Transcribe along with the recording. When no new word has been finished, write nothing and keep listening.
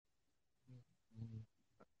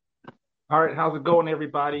All right, how's it going,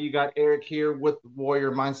 everybody? You got Eric here with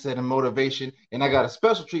Warrior Mindset and Motivation, and I got a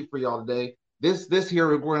special treat for y'all today. This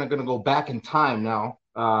here we're gonna go back in time now,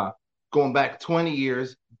 going back 20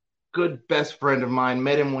 years. Good best friend of mine.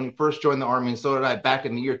 Met him when he first joined the army, and so did I back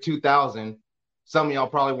in the year 2000. Some of y'all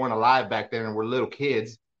probably weren't alive back then and were little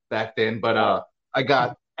kids back then, but I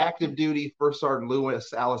got active duty First Sergeant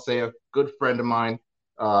Lewis Alisea, good friend of mine.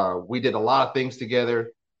 We did a lot of things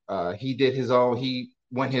together. He did his own. He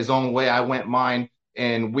went his own way. I went mine,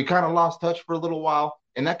 and we kind of lost touch for a little while.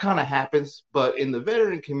 And that kind of happens. But in the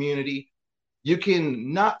veteran community, you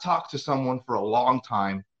can not talk to someone for a long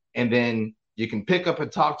time, and then you can pick up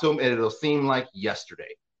and talk to them, and it'll seem like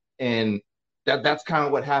yesterday. And that's kind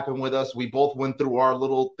of what happened with us. We both went through our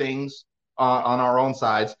little things on our own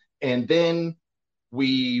sides, and then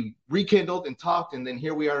we rekindled and talked, and then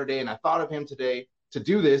here we are today. And I thought of him today to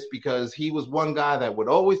do this because he was one guy that would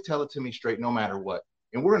always tell it to me straight, no matter what.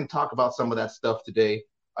 And we're going to talk about some of that stuff today,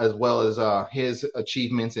 as well as his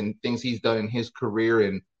achievements and things he's done in his career,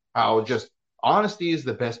 and how just honesty is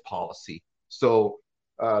the best policy. So,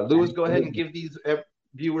 Lewis, go ahead and give these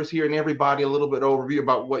viewers here and everybody a little bit overview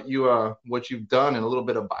about what you've done and a little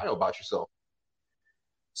bit of bio about yourself.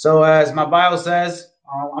 So, as my bio says,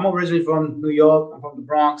 I'm originally from New York. I'm from the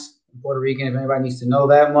Bronx, I'm Puerto Rican, if anybody needs to know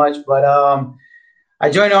that much. But I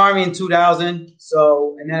joined the Army in 2000.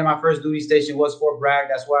 So, and then my first duty station was Fort Bragg.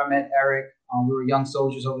 That's where I met Eric. We were young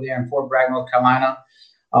soldiers over there in Fort Bragg, North Carolina.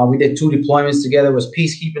 We did 2 deployments together. It was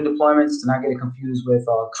peacekeeping deployments, to not get it confused with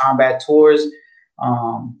combat tours.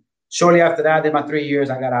 Shortly after that, I did my 3 years.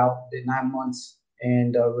 I got out, did 9 months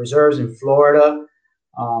in the reserves in Florida.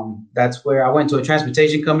 That's where I went to a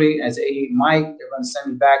transportation company as 88 Mike. They're going to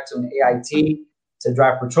send me back to an AIT to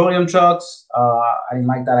drive petroleum trucks. I didn't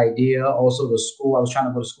like that idea. Also, the school, I was trying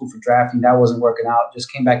to go to school for drafting. That wasn't working out.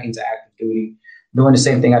 Just came back into active duty, doing the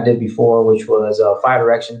same thing I did before, which was fire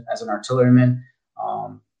direction as an artilleryman,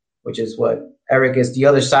 which is what Eric is the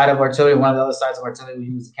other side of artillery. One of the other sides of artillery,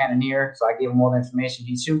 he was a cannoneer. So I gave him all the information.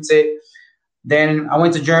 He shoots it. Then I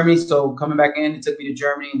went to Germany. So coming back in, it took me to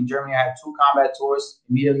Germany. In Germany, I had 2 combat tours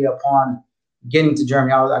immediately upon getting to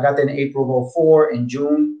Germany. I got there in April of 2004. In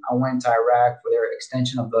June, I went to Iraq for their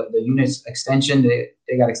extension of the unit's extension.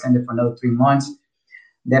 They got extended for another 3 months.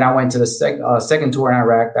 Then I went to the second tour in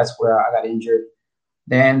Iraq. That's where I got injured.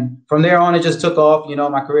 Then from there on, it just took off. You know,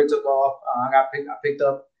 my career took off. I picked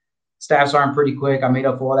up staff sergeant pretty quick. I made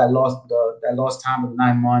up for all that lost time of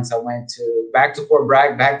 9 months. I went back to Fort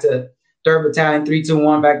Bragg, back to 3rd Battalion,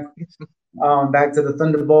 321, back to the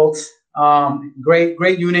Thunderbolts.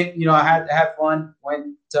 Great unit. You know, I had fun.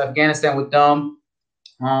 Went to Afghanistan with them.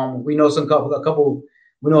 We know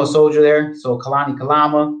we know a soldier there. So Kalani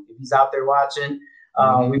Kalama, if he's out there watching,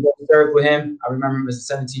 we both served with him. I remember him as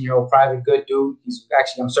a 17-year-old private, good dude.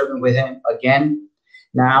 I'm serving with him again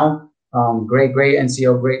now. Great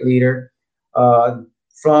NCO, great leader.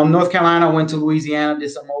 From North Carolina, went to Louisiana,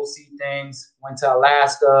 did some OC things, went to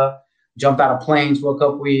Alaska, jumped out of planes for a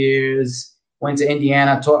couple of years, went to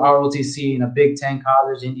Indiana, taught ROTC in a Big Ten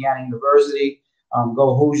college, Indiana University.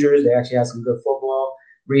 Go Hoosiers. They actually had some good football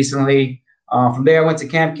recently. From there, I went to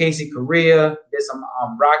Camp Casey, Korea, did some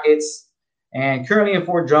rockets, and currently in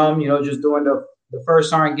Fort Drum, you know, just doing the first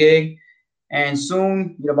sergeant gig. And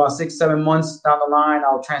soon, you know, about 6-7 months down the line,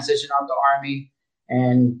 I'll transition out the Army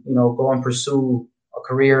and, you know, go and pursue a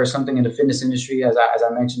career or something in the fitness industry, as I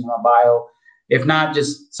mentioned in my bio. If not,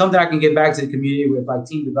 just something I can get back to the community with, like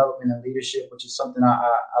team development and leadership, which is something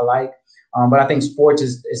I like. But I think sports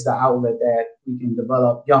is the outlet that we can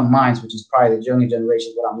develop young minds, which is probably the younger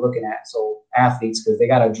generation, what I'm looking at. So athletes, because they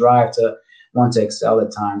got a drive to want to excel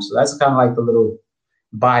at times. So that's kind of like the little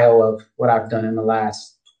bio of what I've done in the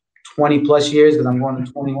last 20 plus years, because I'm going to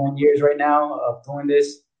 21 years right now of doing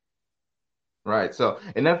this. Right. So,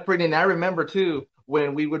 and that's pretty, and I remember too,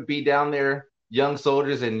 when we would be down there, young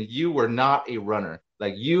soldiers, and you were not a runner.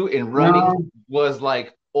 Like you in running was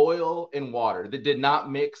like oil and water that did not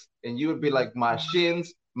mix. And you would be like my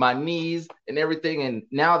shins, my knees and everything. And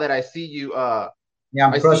now that I see you, I'm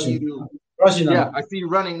crushing them. I see you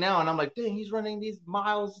running now. And I'm like, dang, he's running these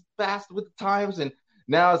miles fast with the times. And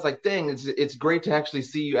now it's like, dang, it's great to actually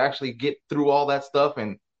see you actually get through all that stuff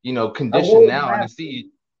and, you know, condition now. And I see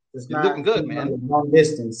you. You're looking good, man. Long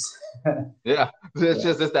distance. Yeah, it's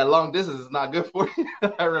just that long distance is not good for you.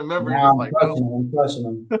 I remember. I'm crushing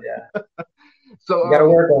them. Yeah. So you got to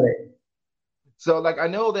work on it. So, like, I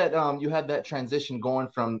know that you had that transition going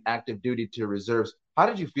from active duty to reserves. How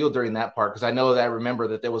did you feel during that part? Because I know that I remember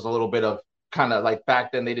that there was a little bit of kind of like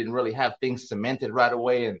back then they didn't really have things cemented right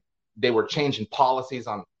away, and they were changing policies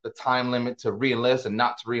on the time limit to re-enlist and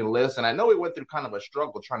not to re-enlist. And I know we went through kind of a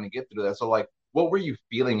struggle trying to get through that. So like, what were you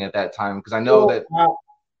feeling at that time? Because I know Well, that.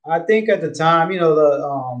 I think at the time,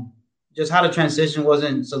 the just how the transition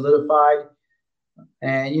wasn't solidified,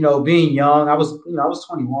 and being young, I was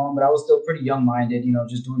 21, but I was still pretty young minded,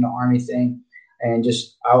 just doing the army thing, and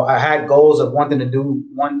just I had goals of wanting to do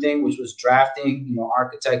one thing, which was drafting,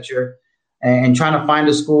 architecture, and trying to find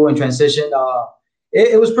a school and transition.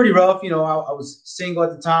 It was pretty rough, I was single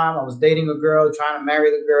at the time. I was dating a girl, trying to marry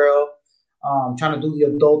the girl, trying to do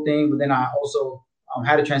the adult thing, but then I also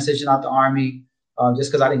had to transition out the army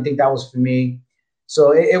just because I didn't think that was for me.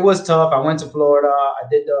 So it was tough. I went to Florida. I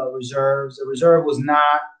did the reserves. The reserve was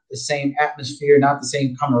not the same atmosphere, not the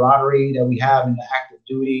same camaraderie that we have in the active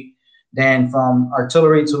duty. Then from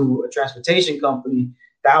artillery to a transportation company,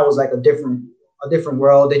 that was like a different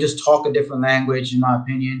world. They just talk a different language, in my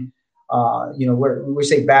opinion. When we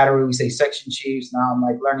say battery, we say section chiefs. Now I'm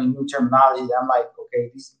like learning new terminology. That I'm like,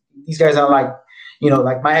 okay, these guys are like,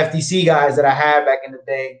 like my FTC guys that I had back in the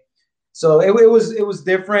day. So it was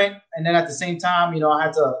different. And then at the same time, I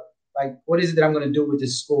had to like, what is it that I'm going to do with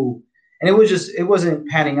this school? And it wasn't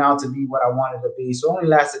panning out to be what I wanted to be. So it only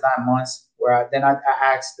lasted 9 months where I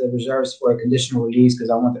asked the reserves for a conditional release because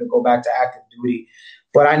I wanted to go back to active duty.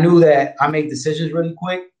 But I knew that I make decisions really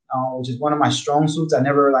quick, which is one of my strong suits. I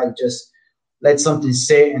never like just let something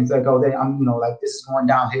sit and like, oh, then I'm, like this is going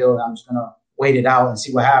downhill and I'm just going to wait it out and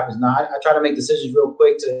see what happens. Now I try to make decisions real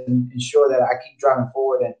quick to ensure that I keep driving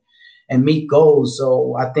forward and meet goals.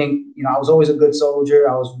 So I think, I was always a good soldier.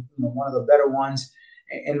 I was, one of the better ones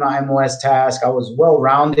in my MOS task. I was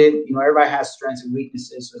well-rounded. Everybody has strengths and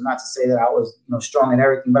weaknesses. So it's not to say that I was, strong in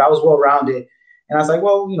everything, but I was well-rounded. And I was like,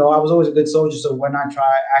 well, I was always a good soldier. So why not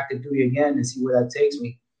try active duty again and see where that takes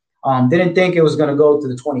me? Didn't think it was going to go to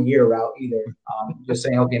the 20-year route either. Just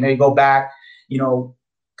saying, okay, maybe go back,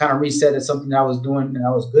 kind of reset at something that I was doing and I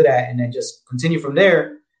was good at, and then just continue from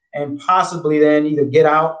there and possibly then either get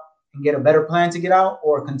out and get a better plan to get out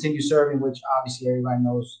or continue serving, which obviously everybody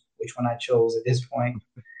knows which one I chose at this point.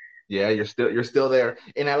 Yeah, you're still there.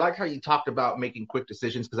 And I like how you talked about making quick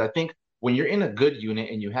decisions, because I think when you're in a good unit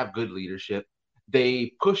and you have good leadership,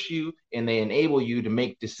 they push you and they enable you to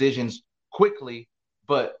make decisions quickly,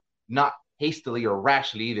 but not hastily or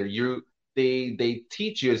rashly either. They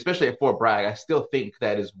teach you, especially at Fort Bragg. I still think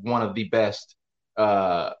that is one of the best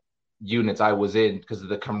units I was in, because of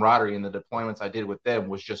the camaraderie and the deployments I did with them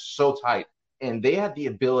was just so tight. And they had the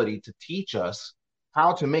ability to teach us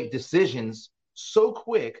how to make decisions so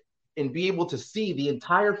quick and be able to see the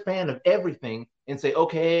entire fan of everything and say,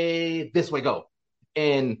 okay, this way go.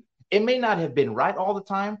 And it may not have been right all the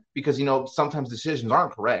time because, sometimes decisions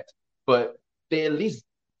aren't correct, but they at least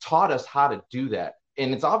taught us how to do that.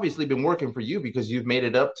 And it's obviously been working for you because you've made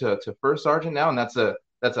it up to first sergeant now. And that's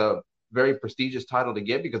a very prestigious title to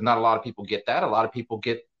get, because not a lot of people get that. A lot of people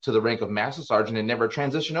get to the rank of master sergeant and never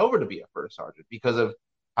transition over to be a first sergeant because of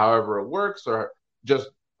however it works or just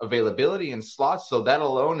availability and slots. So that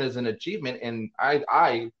alone is an achievement. And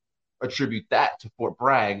I attribute that to Fort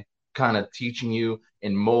Bragg kind of teaching you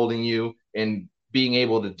and molding you and being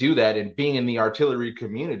able to do that and being in the artillery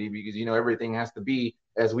community, because, everything has to be,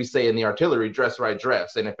 as we say in the artillery, dress right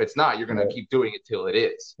dress. And if it's not, you're going to keep doing it till it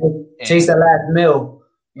is. Chase that last mill,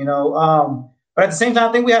 but at the same time,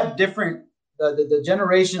 I think we have different, the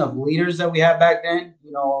generation of leaders that we had back then,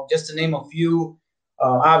 just to name a few.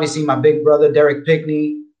 Obviously, my big brother, Derek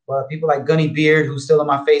Pickney, people like Gunny Beard, who's still on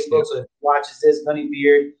my Facebook, so if he watches this, Gunny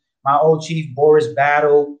Beard, my old chief, Boris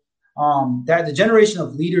Battle. That the generation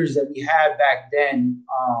of leaders that we had back then,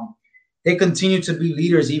 they continue to be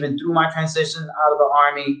leaders even through my transition out of the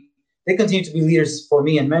Army. They continue to be leaders for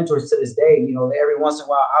me and mentors to this day. Every once in a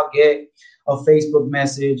while, I'll get a Facebook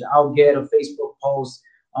message, I'll get a Facebook post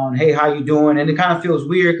on, hey, how you doing? And it kind of feels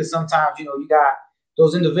weird because sometimes, you got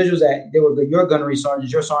those individuals that they were your gunnery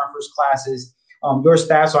sergeants, your sergeant first classes, your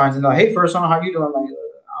staff sergeants, and they're like, hey, first sergeant, how you doing? Like,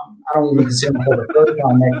 I don't even consider myself a first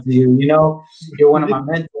sergeant next to you. You're one of my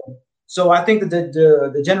mentors. So I think that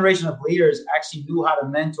the generation of leaders actually knew how to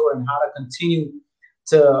mentor and how to continue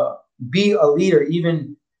to be a leader,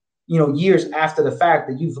 even years after the fact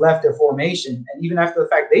that you've left their formation, and even after the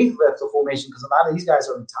fact they've left the formation, because a lot of these guys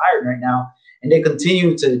are retired right now, and they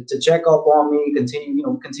continue to check up on me, continue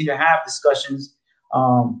to have discussions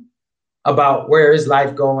about where is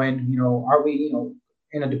life going, are we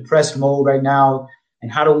in a depressed mode right now,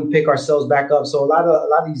 and how do we pick ourselves back up? So a lot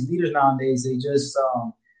of these leaders nowadays, they just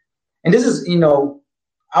and this is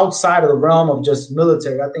outside of the realm of just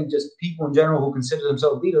military. I think just people in general who consider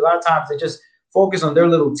themselves leaders, a lot of times they just focus on their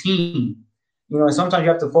little team. and sometimes you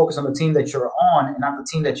have to focus on the team that you're on and not the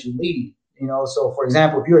team that you lead. So for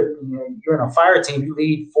example, if you're in a fire team, you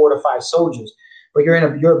lead 4 to 5 soldiers, but you're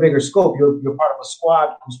a bigger scope. You're part of a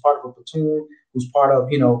squad who's part of a platoon, who's part of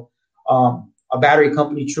a battery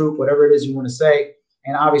company troop, whatever it is you want to say.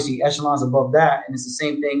 And obviously echelons above that. And it's the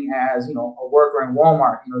same thing as, a worker in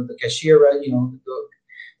Walmart, the cashier,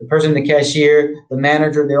 the person in the cashier, the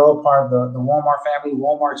manager, they're all part of the Walmart family.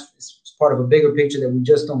 Walmart is part of a bigger picture that we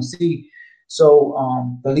just don't see. So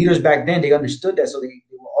the leaders back then, they understood that. So they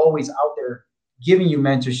were always out there giving you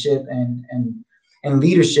mentorship and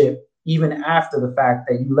leadership, even after the fact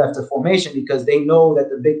that you left the formation, because they know that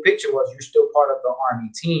the big picture was you're still part of the Army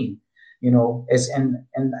team.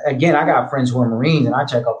 And again, I got friends who are Marines, and I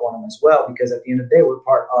check up on them as well, because at the end of the day, we're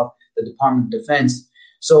part of the Department of Defense.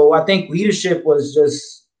 So I think leadership was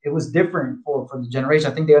different for the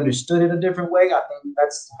generation. I think they understood it a different way. I think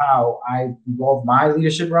that's how I evolved my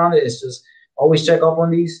leadership around it. It's just always check up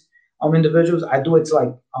on these individuals. I do it to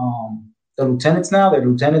like the lieutenants now. They're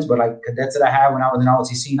lieutenants, but like cadets that I had when I was in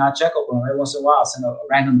LTC, and I check up on them every once in a while. I'll send a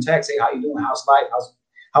random text, hey, how you doing? How's life?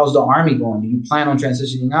 How's the Army going? Do you plan on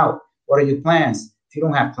transitioning out? What are your plans? If you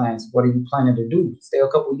don't have plans, what are you planning to do? Stay a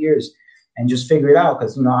couple of years and just figure it out.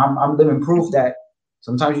 Because, I'm living proof that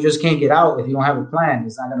sometimes you just can't get out if you don't have a plan.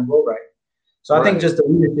 It's not going to go right. So I think just the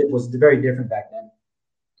leadership was very different back then.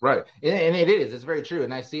 Right. And it is. It's very true.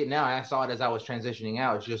 And I see it now. And I saw it as I was transitioning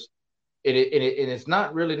out. It's just, it's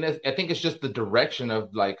not really, I think it's just the direction of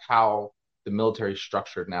like how the military is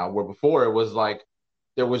structured now, where before it was like,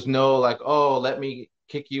 there was no like, oh, let me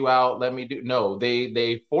kick you out, let me do. No,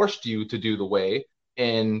 they forced you to do the way,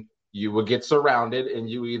 and you would get surrounded, and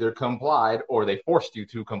you either complied or they forced you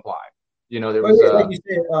to comply. There was like you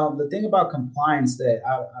said, the thing about compliance that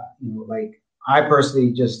I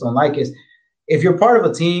personally just don't like is if you're part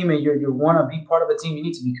of a team and you want to be part of a team, you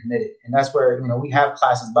need to be committed, and that's where we have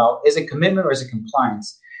classes about, is it commitment or is it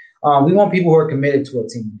compliance? We want people who are committed to a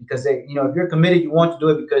team, because if you're committed, you want to do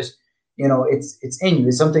it because it's in you.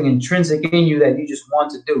 It's something intrinsic in you that you just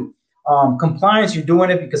want to do. Compliance, you're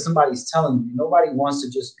doing it because somebody's telling you. Nobody wants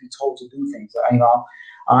to just be told to do things.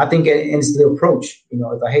 I think it's the approach. It's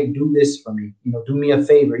like, hey, do this for me. Do me a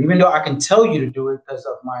favor. Even though I can tell you to do it because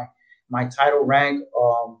of my title, rank,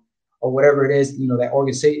 or whatever it is, that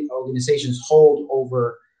organizations hold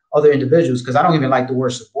over other individuals. Because I don't even like the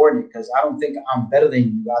word subordinate, because I don't think I'm better than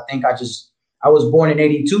you. I think I was born in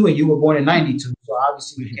 82 and you were born in 92. So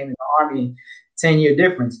obviously you came in the Army, 10-year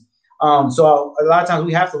difference. So a lot of times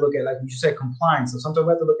we have to look at, like you said, compliance. So sometimes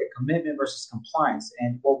we have to look at commitment versus compliance.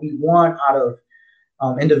 And what we want out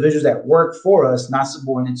of individuals that work for us, not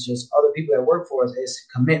subordinates, just other people that work for us, is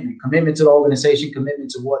commitment to the organization, commitment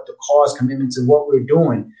to what the cause, commitment to what we're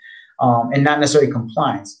doing, and not necessarily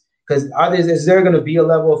compliance. Because is there going to be a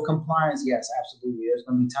level of compliance? Yes, absolutely. There's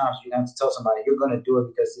going to be times you have to tell somebody you're going to do it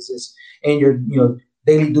because this is in your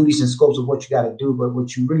daily duties and scopes of what you got to do. But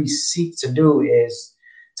what you really seek to do is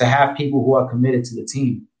to have people who are committed to the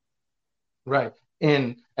team. Right.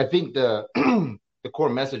 And I think the the core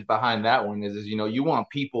message behind that one is you want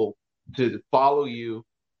people to follow you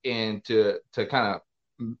and to kind of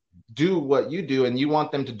do what you do, and you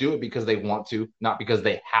want them to do it because they want to, not because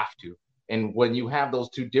they have to. And when you have those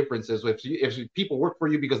two differences, if people work for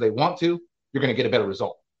you because they want to, you're going to get a better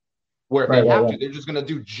result. Where if they have to, they're just going to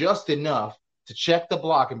do just enough to check the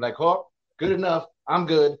block and be like, oh, good enough. I'm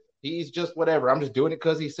good. He's just whatever. I'm just doing it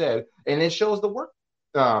because he said. And it shows the work,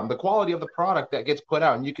 the quality of the product that gets put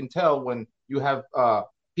out. And you can tell when you have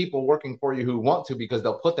people working for you who want to, because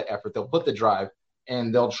they'll put the effort, they'll put the drive,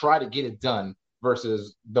 and they'll try to get it done,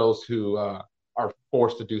 versus those who are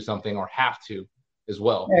forced to do something or have to as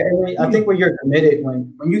well. Yeah, I think when you're committed,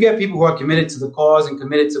 when you get people who are committed to the cause and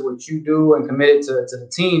committed to what you do and committed to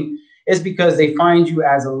the team, it's because they find you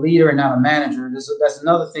as a leader and not a manager. That's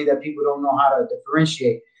another thing that people don't know how to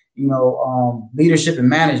differentiate, leadership and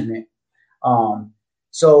management.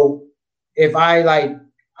 So if I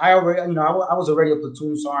was already a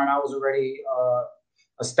platoon sergeant, I was already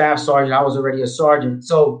a staff sergeant, I was already a sergeant.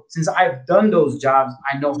 So since I've done those jobs,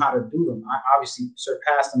 I know how to do them. I obviously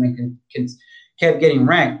surpassed them and kept getting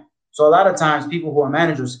ranked. So a lot of times people who are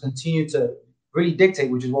managers continue to really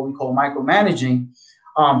dictate, which is what we call micromanaging,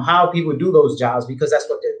 how people do those jobs, because that's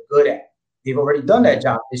what they're good at. They've already done that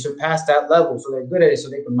job. They surpassed that level, so they're good at it, so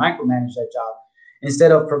they can micromanage that job.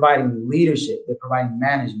 Instead of providing leadership, they're providing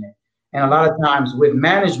management. And a lot of times with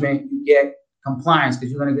management, you get compliance,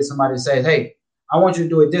 because you're going to get somebody to say, hey, I want you to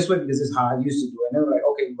do it this way because this is how I used to do it. And they're like,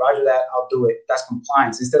 okay, roger that, I'll do it. That's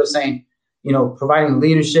compliance. Instead of saying, providing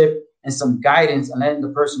leadership and some guidance and letting the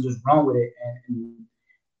person just run with it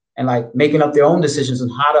and like making up their own decisions on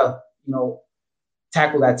how to,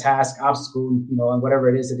 tackle that task, obstacle, and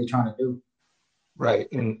whatever it is that they're trying to do. Right.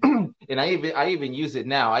 And and I even use it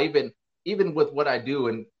now. Even with what I do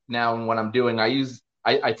and now and what I'm doing,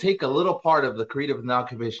 I take a little part of the creative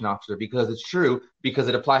non-commissioned officer because it's true, because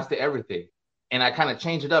it applies to everything. And I kind of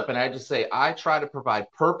change it up and I just say I try to provide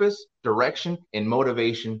purpose, direction, and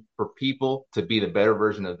motivation for people to be the better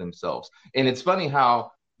version of themselves. And it's funny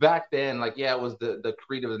how back then, like, yeah, it was the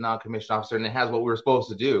creative non-commissioned officer, and it has what we were supposed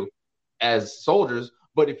to do as soldiers.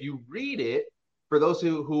 But if you read it, for those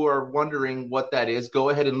who are wondering what that is, go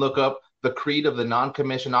ahead and look up the creed of the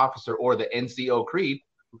non-commissioned officer, or the NCO creed.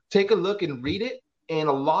 Take a look and read it. And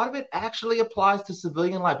a lot of it actually applies to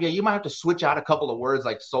civilian life. Yeah, you might have to switch out a couple of words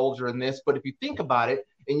like soldier and this, but if you think about it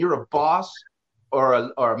and you're a boss or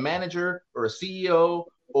a manager or a CEO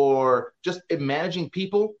or just managing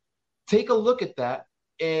people, take a look at that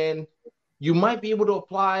and you might be able to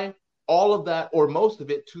apply all of that or most of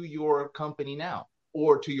it to your company now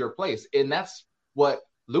or to your place. And that's what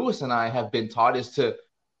Lewis and I have been taught, is to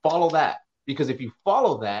follow that, because if you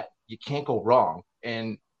follow that, you can't go wrong.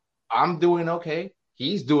 And I'm doing okay.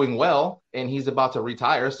 He's doing well, and he's about to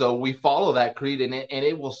retire. So we follow that creed, and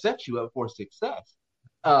it will set you up for success.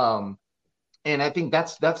 Um, and I think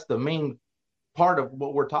that's the main part of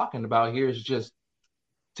what we're talking about here, is just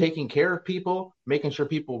taking care of people, making sure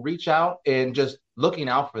people reach out, and just looking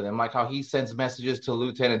out for them. Like how he sends messages to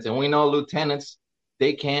lieutenants, and we know lieutenants,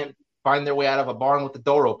 they can't find their way out of a barn with the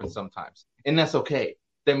door open sometimes, and that's okay.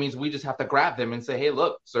 That means we just have to grab them and say, hey,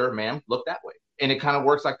 look, sir, ma'am, look that way. And it kind of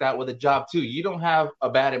works like that with a job too. You don't have a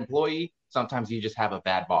bad employee. Sometimes you just have a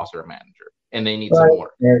bad boss or a manager, and they need some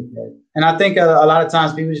more. And I think a lot of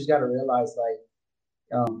times people just got to realize,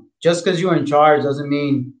 like, just because you're in charge doesn't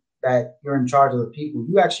mean that you're in charge of the people.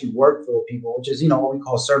 You actually work for the people, which is, what we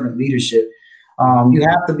call servant leadership. You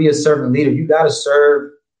have to be a servant leader. You got to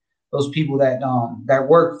serve those people that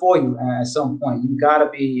work for you at some point. You got to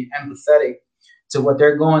be empathetic to what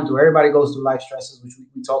they're going through. Everybody goes through life stresses, which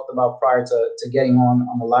we talked about prior to getting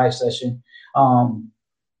on the live session.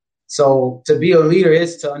 So to be a leader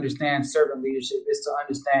is to understand servant leadership, is to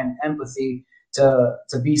understand empathy, to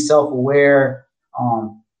be self-aware,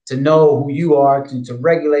 to know who you are, to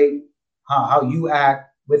regulate how you act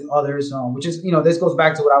with others, which is, this goes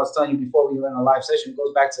back to what I was telling you before we were in a live session. It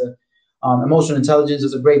goes back to Emotional Intelligence.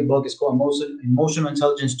 Is a great book. It's called Emotional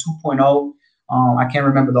Intelligence 2.0. I can't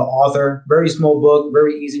remember the author. Very small book,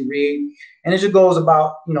 very easy read. And it just goes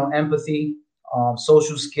about, empathy,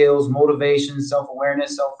 social skills, motivation,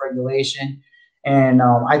 self-awareness, self-regulation. And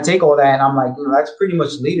I take all that and I'm like, that's pretty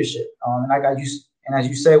much leadership. And as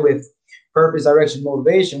you say, with purpose, direction,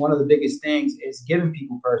 motivation, one of the biggest things is giving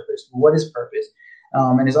people purpose. What is purpose?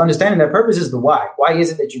 And it's understanding that purpose is the why. Why is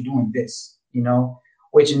it that you're doing this?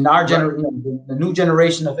 Which in our generation, the new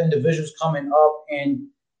generation of individuals coming up in,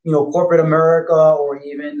 corporate America or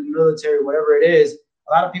even the military, whatever it is,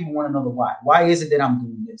 a lot of people want to know the why. Why is it that I'm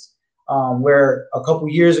doing this? Where a couple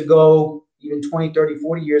years ago, even 20, 30,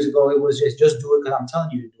 40 years ago, it was just do it because I'm telling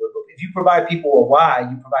you to do it. But if you provide people a why,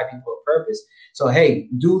 you provide people a purpose. So, hey,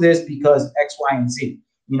 do this because X, Y, and Z.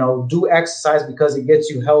 Do exercise because it gets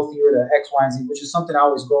you healthier to X, Y, and Z, which is something I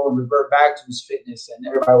always go and revert back to, is fitness. And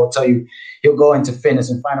everybody will tell you he'll go into fitness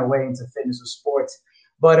and find a way into fitness or sports.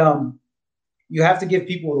 But you have to give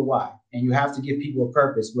people the why, and you have to give people a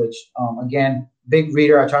purpose, which, again, big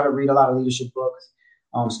reader. I try to read a lot of leadership books.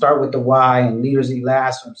 Start with the Why and Leaders Eat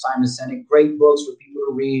Last from Simon Sinek. Great books for people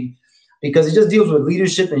to read because it just deals with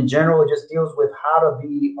leadership in general. It just deals with how to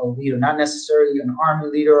be a leader, not necessarily an army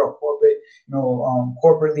leader or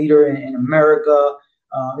corporate leader in America.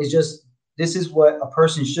 It's just, this is what a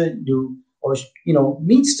person should do or,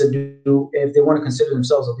 needs to do if they want to consider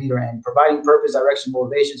themselves a leader. And providing purpose, direction,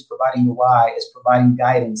 motivation is providing the why, is providing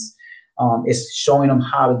guidance. It's showing them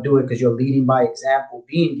how to do it because you're leading by example,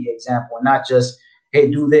 being the example, and not just, hey,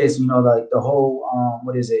 do this, like the whole,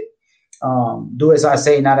 what is it? Do as I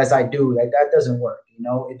say, not as I do. Like, that doesn't work.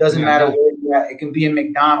 It doesn't matter where you're at. It can be in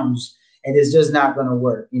McDonald's and it's just not going to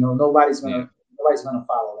work. Nobody's going to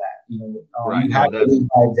follow that. You have to lead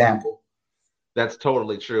by example. That's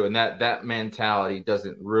totally true. And that mentality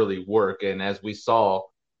doesn't really work. And as we saw,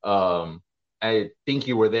 I think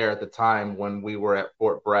you were there at the time when we were at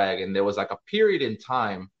Fort Bragg, and there was like a period in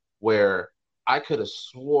time where I could have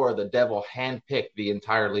swore the devil handpicked the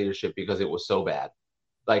entire leadership because it was so bad.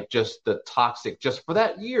 Like, just the toxic, just for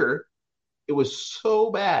that year, it was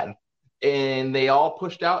so bad. And they all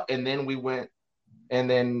pushed out, and then we went, and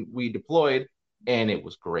then we deployed, and it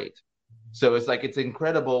was great. So it's like, it's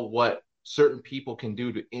incredible what certain people can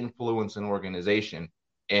do to influence an organization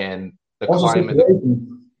and the also climate.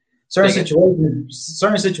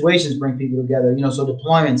 certain situations bring people together. So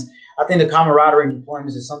deployments. I think the camaraderie in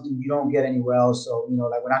deployments is something you don't get anywhere else. So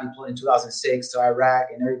like when I deployed in 2006 to Iraq,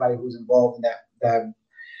 and everybody who was involved in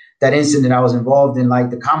that incident I was involved in, like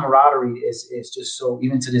the camaraderie is just so.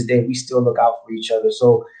 Even to this day, we still look out for each other.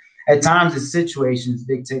 So at times, the situations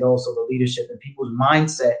dictate also the leadership and people's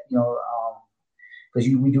mindset. Because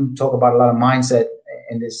we do talk about a lot of mindset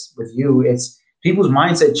in this with you. It's people's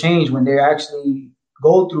mindset change when they actually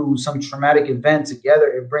go through some traumatic event together.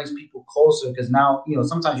 It brings people closer because now,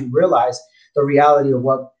 sometimes you realize the reality of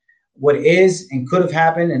what is and could have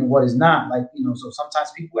happened and what is not. So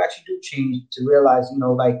sometimes people actually do change to realize,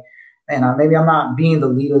 man, maybe I'm not being the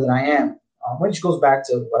leader that I am. Which goes back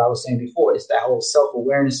to what I was saying before. It's that whole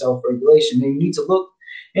self-awareness, self-regulation. Maybe you need to look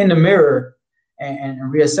in the mirror and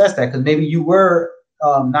reassess that, because maybe you were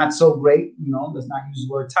not so great, let's not use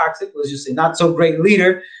the word toxic, let's just say not so great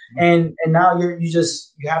leader. And now you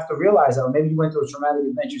have to realize that maybe you went through a traumatic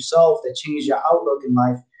event yourself that changed your outlook in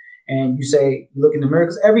life. And you look in the mirror,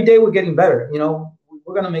 because every day we're getting better.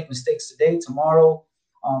 We're going to make mistakes today, tomorrow.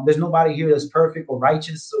 There's nobody here that's perfect or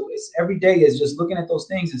righteous. So it's every day is just looking at those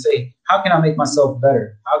things and say, how can I make myself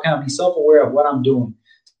better? How can I be self-aware of what I'm doing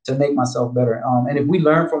to make myself better? And if we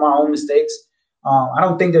learn from our own mistakes, I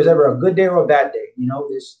don't think there's ever a good day or a bad day.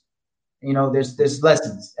 There's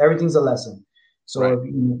lessons. Everything's a lesson. So right.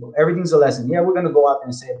 Everything's a lesson. Yeah, we're gonna go out there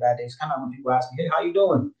and say a bad day. It's kind of when people ask me, "Hey, how you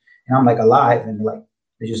doing?" And I'm like, alive, and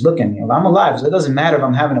they just look at me. I'm alive, so it doesn't matter if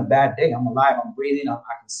I'm having a bad day. I'm alive. I'm breathing. I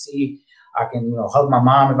can see. I can hug my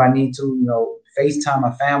mom if I need to. FaceTime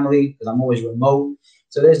my family because I'm always remote.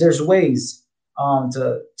 So there's ways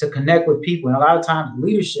to connect with people. And a lot of times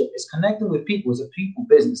leadership is connecting with people. It's a people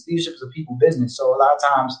business. Leadership is a people business. So a lot of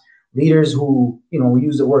times leaders who, we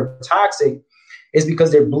use the word toxic is because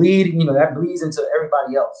they're bleeding, that bleeds into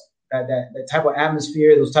everybody else. That type of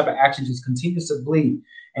atmosphere, those type of actions just continues to bleed.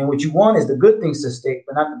 And what you want is the good things to stick,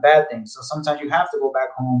 but not the bad things. So sometimes you have to go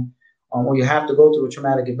back home or you have to go through a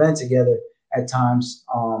traumatic event together at times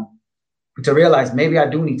to realize maybe I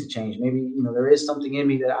do need to change. Maybe, there is something in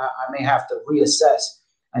me that I may have to reassess.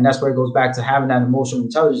 And that's where it goes back to having that emotional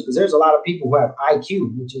intelligence, because there's a lot of people who have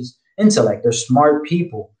IQ, which is intellect. They're smart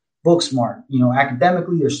people, book smart,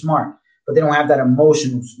 academically they're smart, but they don't have that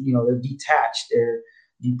emotional, they're detached, they're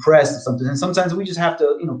depressed or something. And sometimes we just have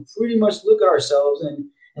to, pretty much look at ourselves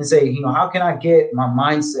and say, how can I get my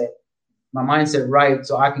mindset right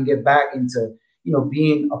so I can get back into,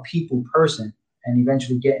 being a people person. And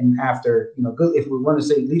eventually getting after, good. If we want to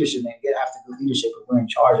say leadership, then get after good leadership. If we're in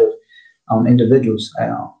charge of individuals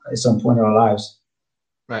at some point in our lives.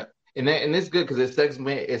 Right, and it's good because that's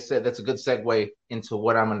a good segue into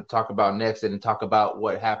what I'm going to talk about next, and talk about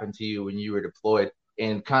what happened to you when you were deployed,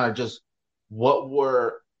 and kind of just what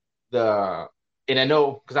were and I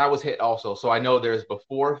know because I was hit also, so I know there's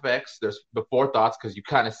before effects, there's before thoughts, because you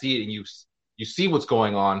kind of see it and you see what's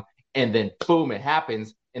going on, and then boom, it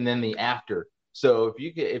happens, and then the after. So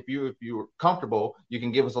if you're comfortable, you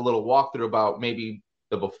can give us a little walkthrough about maybe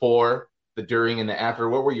the before, the during, and the after.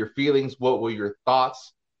 What were your feelings? What were your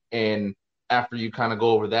thoughts? And after you kind of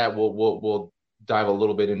go over that, we'll dive a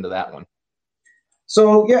little bit into that one.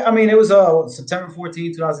 So yeah, it was September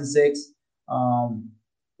 14, 2006.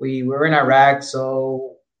 We were in Iraq,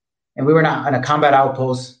 and we were on a combat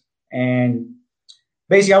outpost, and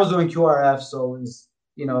basically I was doing QRF, so it was.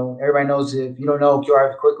 Everybody knows, if you don't know,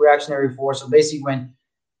 QRF, quick reactionary force. So basically when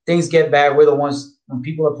things get bad, we're the ones, when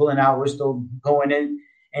people are pulling out, we're still going in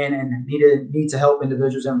and need to help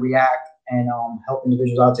individuals and react and help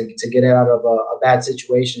individuals out to get out of a bad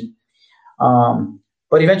situation.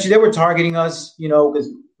 But eventually they were targeting us,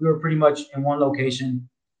 because we were pretty much in one location.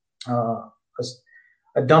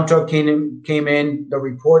 A dump truck came in. The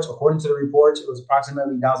reports, according to the reports, it was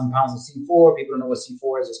approximately 1,000 pounds of C4. People don't know what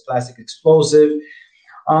C4 is. It's plastic explosive.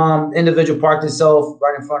 Individual parked itself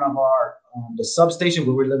right in front of our the substation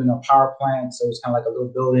where we're living in a power plant, so it's kind of like a little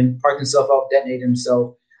building. Parked himself up, detonated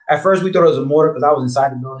himself. At first, we thought it was a mortar because I was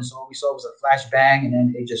inside the building, so all we saw was a flash bang, and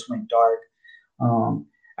then it just went dark.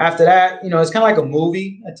 After that, it's kind of like a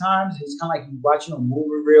movie at times. It's kind of like you watching a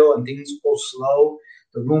movie reel and things go slow.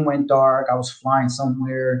 The room went dark. I was flying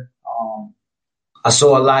somewhere. I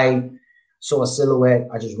saw a light, saw a silhouette.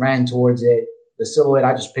 I just ran towards it. The silhouette,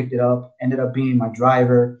 I just picked it up, ended up being my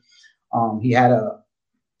driver. He had a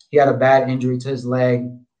bad injury to his leg,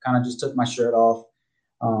 kind of just took my shirt off,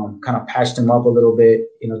 kind of patched him up a little bit,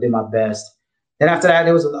 did my best. Then after that,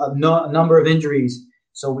 there was a number of injuries.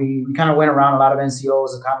 So we kind of went around, a lot of NCOs,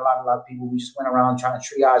 a lot of people. We just went around trying to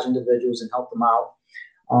triage individuals and help them out.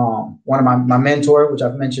 One of my mentor, which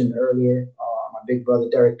I've mentioned earlier, my big brother,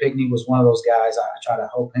 Derek Pigney, was one of those guys. I try to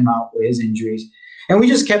help him out with his injuries. And we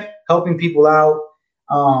just kept helping people out.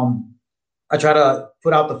 I try to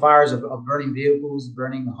put out the fires of burning vehicles,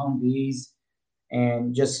 burning Humvees,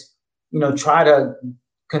 and just, try to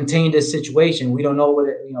contain this situation. We don't know what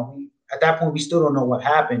at that point, we still don't know what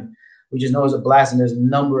happened. We just know it's a blast and there's a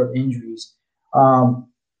number of injuries.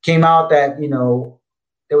 Came out that,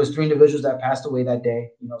 there was 3 individuals that passed away that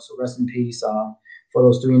day, so rest in peace for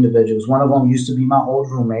those 3 individuals. One of them used to be my old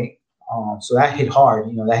roommate. So that hit hard,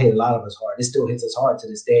 that hit a lot of us hard. It still hits us hard to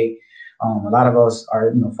this day. A lot of us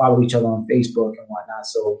are, follow each other on Facebook and whatnot.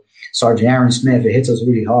 So Sergeant Aaron Smith, it hits us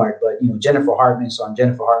really hard. But, Jennifer Hartman, so I'm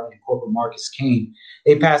Jennifer Hartman and Corporal Marcus Kane.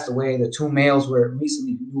 They passed away. The 2 males were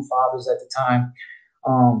recently new fathers at the time.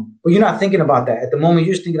 But you're not thinking about that. At the moment,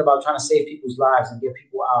 you're just thinking about trying to save people's lives and get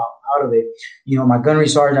people out of it. My gunnery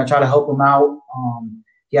sergeant, I try to help him out.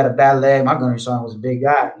 He had a bad leg. My gunnery sergeant was a big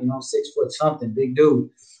guy, 6 foot something, big dude.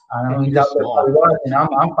 I know he's out there probably watching.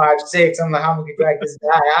 I'm 5'6". I'm like, how am I going to drag this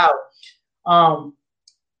guy out?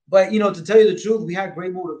 But, to tell you the truth, we had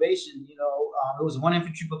great motivation. It was 1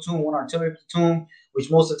 infantry platoon, 1 artillery platoon, which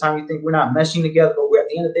most of the time you think we're not meshing together, but at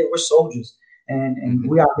the end of the day, we're soldiers, and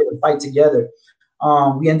we out here to fight together.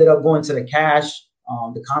 We ended up going to the CASH,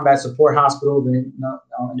 the Combat Support Hospital. The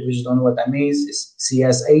individuals don't know what that means. It's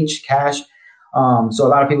CSH, CASH. So a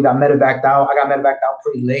lot of people got medevaced out. I got medevaced out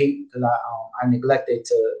pretty late because I neglected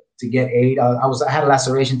to get aid. I had a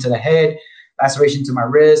laceration to the head, laceration to my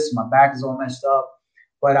wrist. My back is all messed up,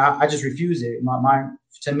 but I just refused it.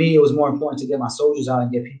 To me, it was more important to get my soldiers out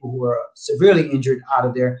and get people who were severely injured out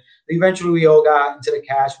of there. But eventually, we all got into the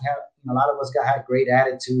CASH. We had a lot of us had great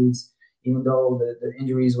attitudes, even though the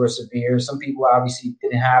injuries were severe. Some people obviously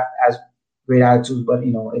didn't have as great attitudes, but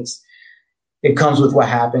it comes with what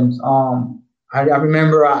happens. I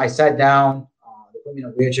remember I sat down. They put me in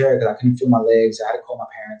a wheelchair because I couldn't feel my legs. I had to call my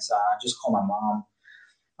parents. I just called my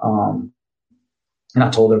mom, and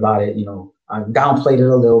I told her about it. I downplayed it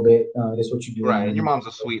a little bit. That's what you do. Right, and your mom's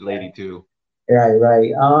a sweet lady too.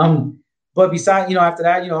 Right. But besides, after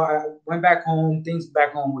that, I went back home. Things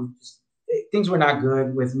back home were things were not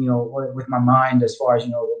good with with my mind as far as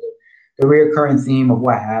the reoccurring theme of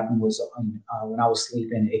what happened was when I was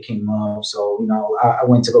sleeping, it came up. So I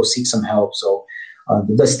went to go seek some help. So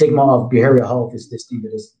the stigma of behavioral health is this thing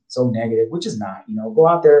that is so negative, which is not. Go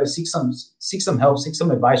out there, seek some help, seek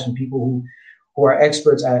some advice from people who are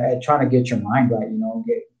experts at trying to get your mind right.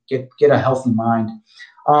 Get a healthy mind.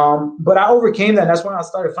 But I overcame that. That's when I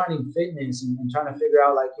started finding fitness and trying to figure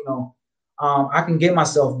out I can get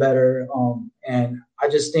myself better. And I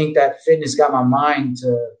just think that fitness got my mind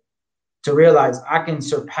to realize I can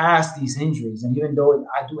surpass these injuries. And even though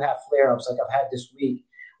I do have flare-ups like I've had this week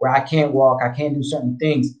where I can't walk, I can't do certain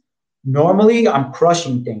things, normally I'm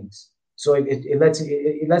crushing things. So it lets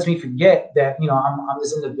me forget that, I'm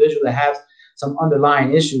this individual that has some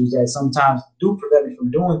underlying issues that sometimes do prevent me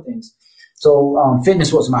from doing things. So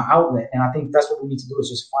fitness was my outlet. And I think that's what we need to do is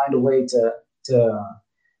just find a way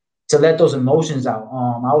to let those emotions out.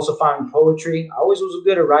 I also found poetry. I always was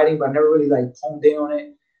good at writing, but I never really honed in on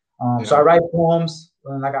it. So I write poems,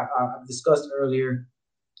 like I discussed earlier.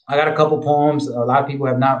 I got a couple poems. A lot of people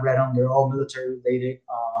have not read them. They're all military related.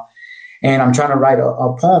 And I'm trying to write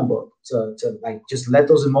a poem book to just let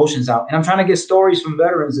those emotions out. And I'm trying to get stories from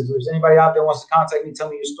veterans. If there's anybody out there who wants to contact me, tell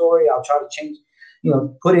me your story, I'll try to change,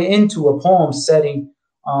 put it into a poem setting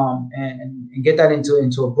and get that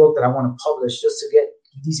into a book that I want to publish just to get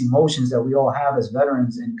these emotions that we all have as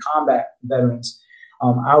veterans and combat veterans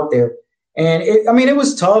out there. And it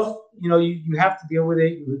was tough. You have to deal with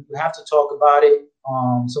it. You have to talk about it.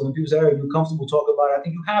 So when people say, are you comfortable talking about it? I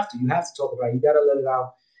think you have to talk about it. You got to let it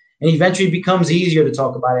out. And eventually it becomes easier to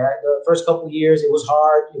talk about it. The first couple of years, it was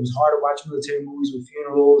hard. It was hard to watch military movies with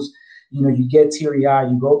funerals. You get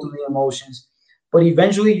teary-eyed. You go through the emotions. But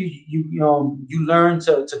eventually you learn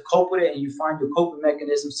to cope with it and you find your coping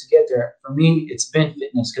mechanisms to get there. For me, it's been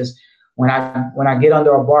fitness because when I get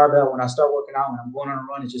under a barbell, when I start working out, when I'm going on a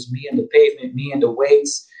run, it's just me and the pavement, me and the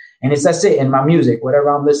weights. And that's it. And my music,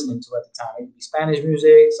 whatever I'm listening to at the time. It could be Spanish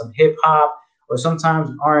music, some hip hop, or sometimes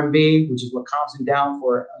R&B, which is what calms me down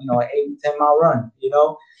for, an 8-10 mile run,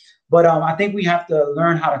 But I think we have to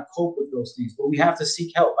learn how to cope with those things. But we have to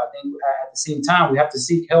seek help. I think at the same time, we have to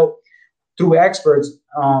seek help through experts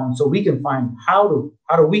so we can find how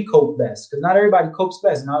do we cope best. Because not everybody copes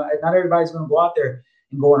best. Not everybody's going to go out there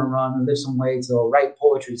and go on a run and lift some weights or write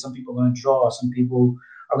poetry. Some people are going to draw. Some people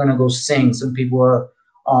are going to go sing. Some people are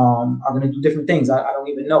going to do different things. I don't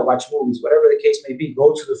even know. Watch movies, whatever the case may be.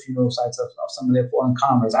 Go to the funeral sites of some of their fallen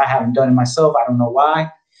comrades. I haven't done it myself. I don't know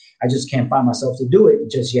why. I just can't find myself to do it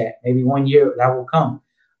just yet. Maybe one year that will come.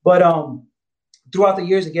 But throughout the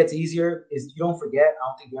years, it gets easier. Is you don't forget. I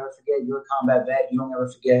don't think you ever forget. You're a combat vet. You don't ever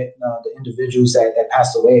forget the individuals that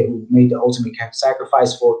passed away who made the ultimate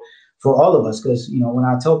sacrifice for all of us. Because when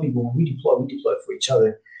I tell people when we deploy for each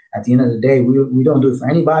other. At the end of the day, we don't do it for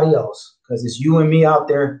anybody else because it's you and me out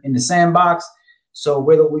there in the sandbox. So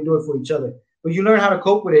we do it for each other. But you learn how to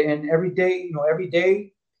cope with it, and every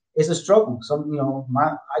day is a struggle.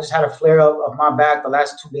 I just had a flare up of my back the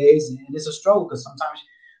last 2 days, and it's a struggle because sometimes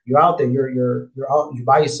you're out there, you're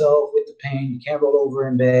by yourself with the pain. You can't roll over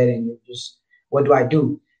in bed, and you're just, what do I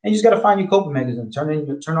do? And you just got to find your coping mechanism.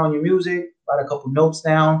 Turn on your music, write a couple notes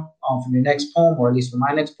down from your next poem, or at least for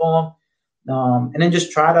my next poem, and then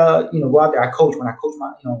just try to go out there. I coach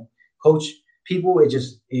coach people.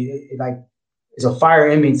 It's a fire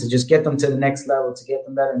in me to just get them to the next level, to get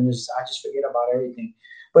them better, and I just forget about everything.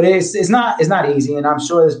 But it's not easy, and I'm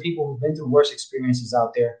sure there's people who've been through worse experiences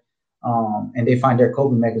out there, and they find their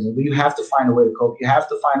coping mechanism. But you have to find a way to cope. You have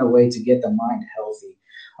to find a way to get the mind healthy,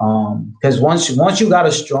 because once you got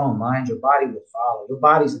a strong mind, your body will follow. Your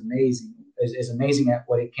body's amazing. It's amazing at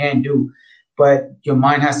what it can do, but your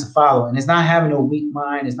mind has to follow. And it's not having a weak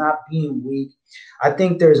mind. It's not being weak. I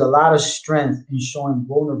think there's a lot of strength in showing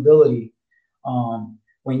vulnerability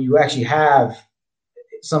when you actually have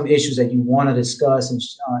some issues that you want to discuss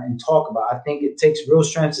and talk about. I think it takes real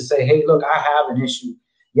strength to say, hey, look, I have an issue.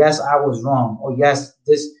 Yes, I was wrong. Or yes,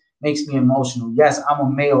 this makes me emotional. Yes, I'm a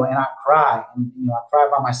male and I cry. And, I cry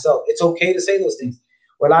by myself. It's okay to say those things.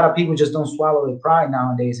 Where a lot of people just don't swallow their pride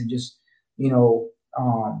nowadays and just,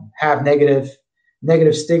 have negative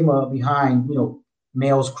stigma behind,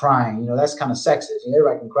 males crying. That's kind of sexist.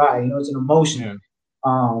 Everybody can cry. It's an emotion.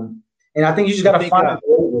 Yeah. And I think you just got to find a way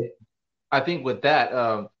with it. I think with that,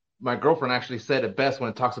 my girlfriend actually said it best when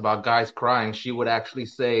it talks about guys crying. She would actually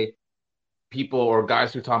say people or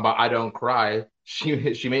guys who are talking about I don't cry. She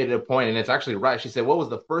made it a point, and it's actually right. She said, what was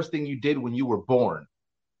the first thing you did when you were born?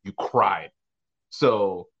 You cried.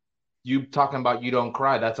 So you talking about you don't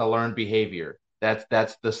cry, that's a learned behavior.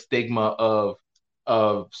 That's the stigma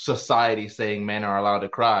of society saying men are allowed to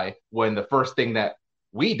cry, when the first thing that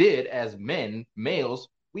we did as males,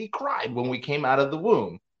 we cried when we came out of the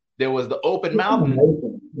womb. There was the open mouth,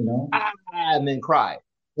 and then cry.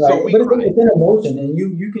 Right. So it's an emotion, and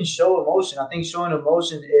you can show emotion. I think showing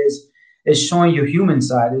emotion is showing your human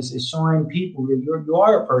side. It's showing people you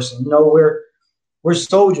are a person. We're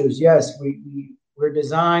soldiers. Yes, we're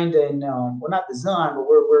designed and we're not designed, but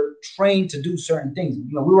we're trained to do certain things.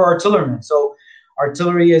 We were artillerymen, so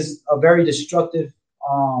artillery is a very destructive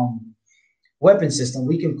weapon system.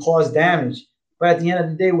 We can cause damage, but at the end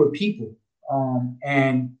of the day, we're people,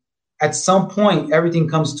 and at some point, everything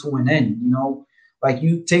comes to an end. Like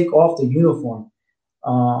you take off the uniform,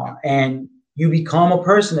 and you become a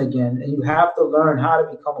person again, and you have to learn how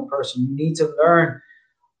to become a person. You need to learn,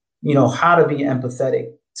 how to be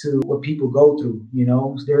empathetic to what people go through,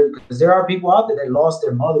 because there are people out there that lost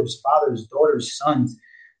their mothers, fathers, daughters, sons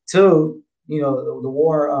to, the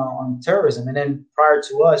war on terrorism. And then prior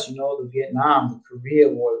to us, the Vietnam, the Korea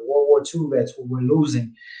War, World War II vets who were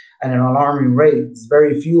losing at an alarming rate. It's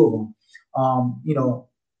very few of them,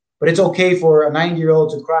 but it's okay for a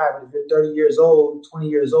 90-year-old to cry. But if you're 30 years old, 20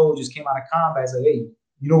 years old, just came out of combat, it's like, hey,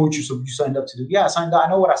 you know what you signed up to do? Yeah, I signed up. I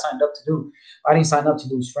know what I signed up to do. I didn't sign up to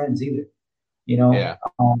lose friends either. Yeah.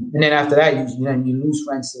 And then after that, you lose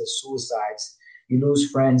friends to suicides. You lose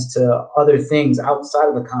friends to other things outside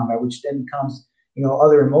of the combat, which then becomes,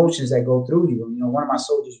 other emotions that go through you. One of my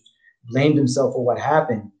soldiers blamed himself for what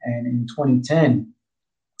happened, and in 2010,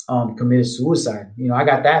 committed suicide. I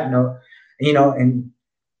got that note, and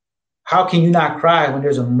how can you not cry when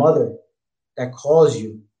there's a mother that calls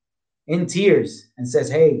you in tears and says,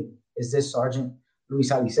 hey, is this Sergeant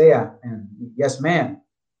Luis Alicea? And yes, ma'am.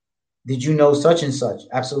 Did you know such and such?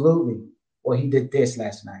 Absolutely. Well, he did this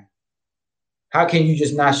last night. How can you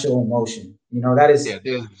just not show emotion? That is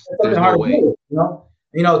there's hard no way.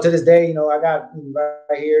 To this day, I got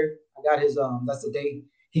right here. I got his that's the day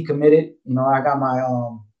he committed. I got my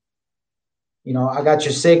I got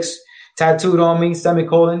your 6 tattooed on me,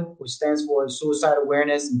 semicolon, which stands for suicide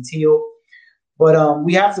awareness in teal. But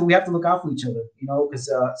we have to look out for each other, because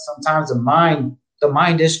sometimes the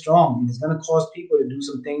mind is strong, and it's going to cause people to do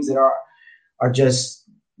some things that are just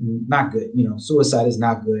not good. Suicide is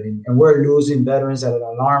not good. And we're losing veterans at an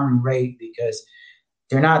alarming rate because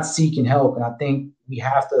they're not seeking help. And I think we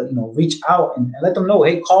have to, reach out and let them know,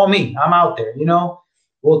 hey, call me. I'm out there.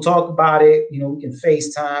 We'll talk about it. We can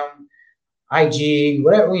FaceTime. IG,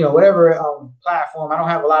 whatever, whatever platform. I don't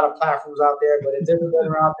have a lot of platforms out there, but if there's a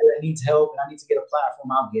veteran out there that needs help and I need to get a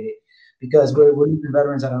platform, I'll get it. Because we're losing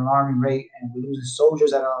veterans at an alarming rate, and we're losing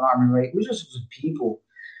soldiers at an alarming rate. We're just losing people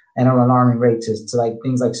at an alarming rate to like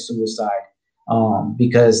things like suicide,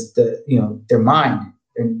 because their mind,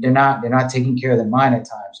 they're not taking care of their mind at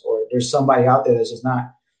times, or there's somebody out there that's just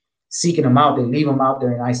not seeking them out. They leave them out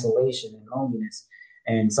there in isolation and loneliness.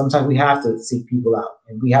 And sometimes we have to seek people out,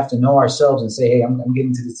 and we have to know ourselves and say, hey, I'm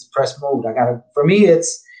getting to this depressed mode. For me,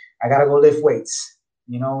 I gotta go lift weights.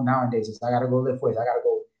 Nowadays I gotta go lift weights. I gotta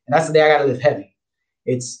go. And that's the day I got to lift heavy.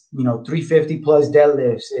 It's, 350 plus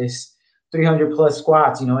deadlifts. It's 300 plus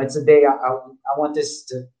squats. It's a day I want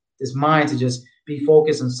this mind to just be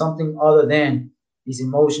focused on something other than these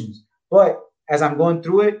emotions. But as I'm going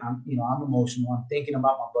through it, I'm emotional. I'm thinking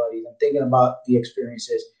about my buddies. I'm thinking about the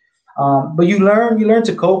experiences. But you learn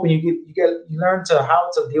to cope, and you learn to how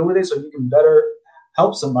to deal with it so you can better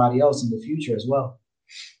help somebody else in the future as well.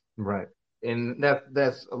 Right. And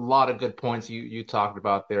that's a lot of good points you talked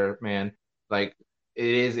about there, man. Like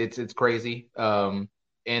it's crazy. And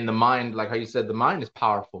the mind, like how you said, the mind is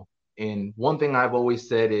powerful. And one thing I've always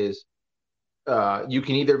said is, you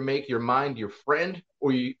can either make your mind your friend,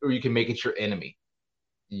 or you can make it your enemy.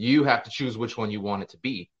 You have to choose which one you want it to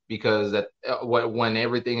be, because when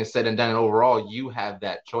everything is said and done, and overall, you have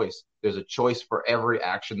that choice. There's a choice for every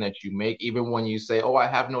action that you make, even when you say, "Oh, I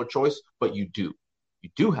have no choice," but you do. You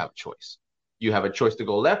do have a choice. You have a choice to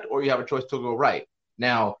go left, or you have a choice to go right.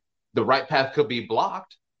 Now, the right path could be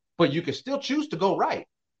blocked, but you can still choose to go right.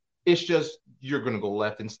 It's just you're going to go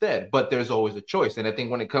left instead. But there's always a choice. And I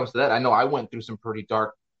think when it comes to that, I know I went through some pretty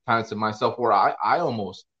dark times in myself where I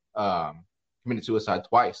almost committed suicide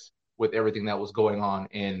twice with everything that was going on.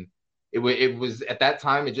 And it was at that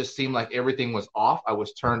time, it just seemed like everything was off. I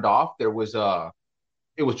was turned off. It was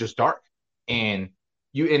just dark. And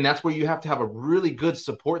that's where you have to have a really good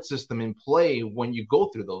support system in play when you go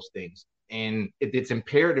through those things. And it's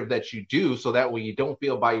imperative that you do, so that way you don't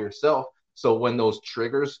feel by yourself. So when those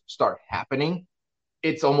triggers start happening,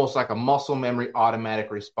 it's almost like a muscle memory automatic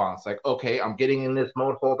response. Like, okay, I'm getting in this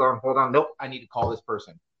mode. Hold on. Nope, I need to call this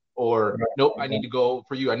person. Or nope, I need to go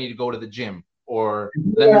I need to go to the gym. Or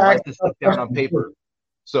let me write this stuff down on paper.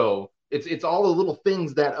 So it's all the little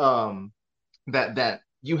things that that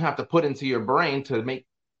you have to put into your brain to make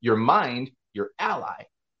your mind your ally.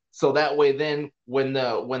 So that way, then when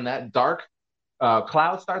that dark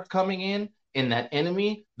cloud starts coming in, and that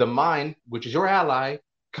enemy, the mind, which is your ally,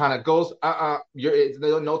 kind of goes, it's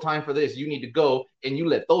no time for this. You need to go, and you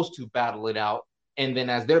let those two battle it out. And then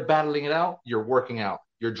as they're battling it out, you're working out,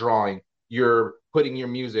 you're drawing, you're putting your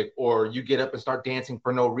music, or you get up and start dancing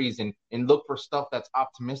for no reason, and look for stuff that's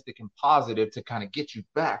optimistic and positive to kind of get you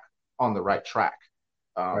back on the right track.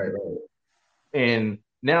 Right. And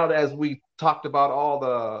now, as we talked about all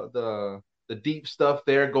the deep stuff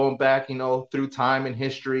there, going back, through time and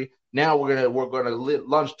history, now we're gonna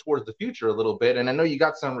lunge towards the future a little bit. And I know you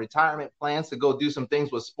got some retirement plans to go do some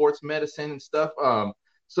things with sports medicine and stuff.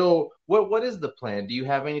 So what is the plan? Do you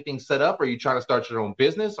have anything set up? Are you trying to start your own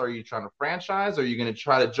business? Are you trying to franchise? Are you going to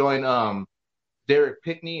try to join Derek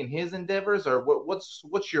Pickney and his endeavors? Or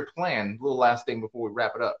what's your plan? A little last thing before we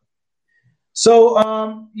wrap it up. So,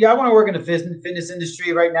 I want to work in the fitness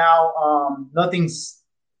industry right now. Nothing's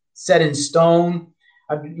set in stone.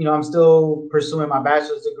 I'm still pursuing my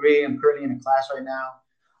bachelor's degree. I'm currently in a class right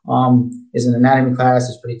now. It's an anatomy class.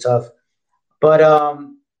 It's pretty tough. But,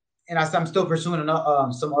 and I'm still pursuing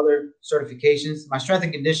some other certifications. My strength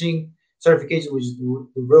and conditioning certification, which is the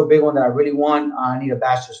real big one that I really want. I need a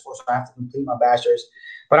bachelor's for, so I have to complete my bachelor's.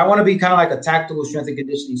 But I want to be kind of like a tactical strength and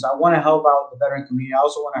conditioning. So I want to help out the veteran community. I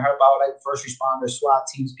also want to help out like first responders, SWAT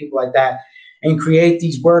teams, people like that, and create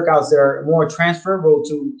these workouts that are more transferable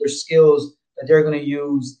to their skills that they're going to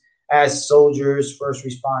use as soldiers, first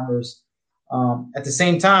responders. At the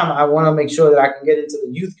same time, I want to make sure that I can get into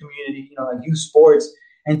the youth community, like youth sports,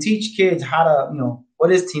 and teach kids how to,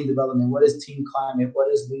 what is team development, what is team climate,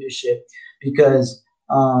 what is leadership, because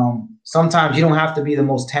sometimes you don't have to be the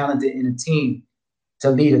most talented in a team to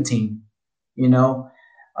lead a team. I know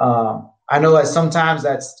that sometimes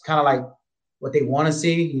that's kind of like what they want to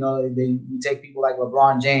see. You take people like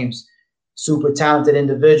LeBron James, super talented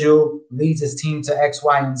individual, leads his team to X,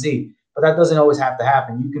 Y, and Z. But that doesn't always have to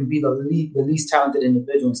happen. You can be the least talented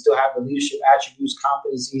individual and still have the leadership attributes,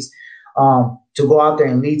 competencies to go out there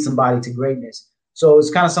and lead somebody to greatness. So it's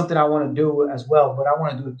kind of something I want to do as well, but I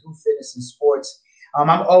want to do it through fitness and sports. I'm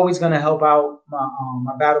always going to help out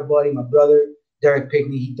my battle buddy, my brother, Derek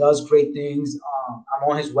Pickney. He does great things. I'm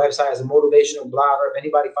on his website as a motivational blogger. If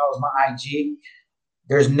anybody follows my IG,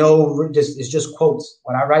 There's no just it's just quotes.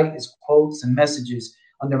 What I write is quotes and messages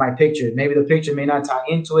under my picture. Maybe the picture may not tie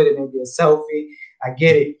into it. It may be a selfie. I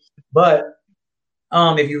get it, but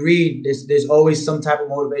if you read, there's always some type of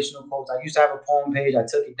motivational quotes. I used to have a poem page. I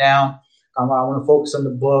took it down. I want to focus on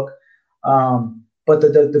the book. But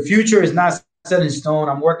the future is not set in stone.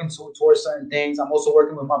 I'm working towards certain things. I'm also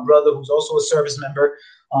working with my brother, who's also a service member.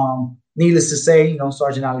 Needless to say,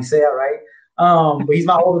 Sergeant Alisea, right? But he's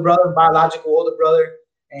my older brother, biological older brother,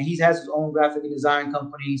 and he has his own graphic and design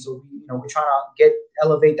company. So we're trying to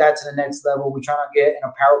elevate that to the next level. We're trying to get an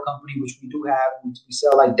apparel company, which we do have. We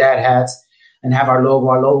sell like dad hats and have our logo.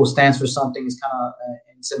 Our logo stands for something. It's kind of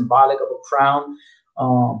symbolic of a crown.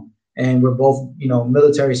 And we're both,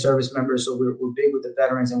 military service members. So we're big with the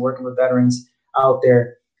veterans and working with veterans out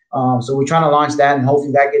there. So we're trying to launch that, and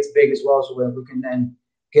hopefully that gets big as well. So we can then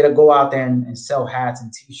go out there and sell hats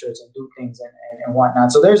and T-shirts and do things and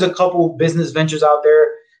whatnot. So there's a couple business ventures out there.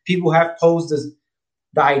 People have posed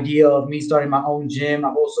the idea of me starting my own gym.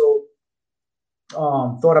 I've also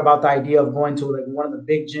thought about the idea of going to like one of the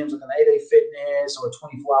big gyms, like an 8-day fitness or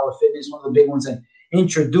 24-hour fitness, one of the big ones, and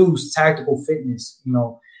introduce tactical fitness,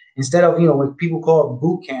 instead of, what people call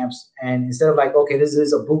boot camps. And instead of like, okay, this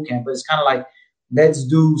is a boot camp, but it's kind of like, let's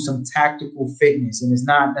do some tactical fitness. And it's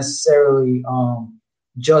not necessarily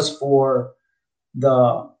just for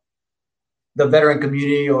the veteran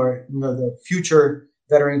community or, the future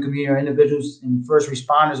veteran community or individuals and first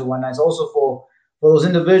responders or whatnot. It's also for those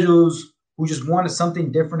individuals who just wanted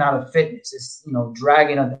something different out of fitness. It's,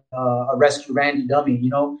 dragging a Rescue Randy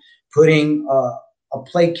dummy, putting a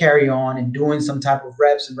plate carry on and doing some type of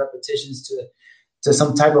reps and repetitions to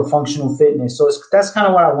some type of functional fitness. So that's kind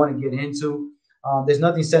of what I want to get into. There's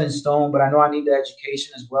nothing set in stone, but I know I need the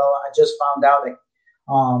education as well. I just found out that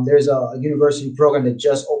there's a university program that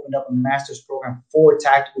just opened up a master's program for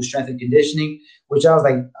tactical strength and conditioning, which I was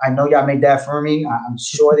like, I know y'all made that for me. I'm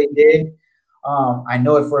sure they did. I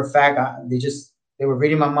know it for a fact. They were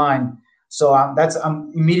reading my mind. So I'm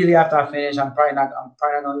immediately after I finish. I'm probably not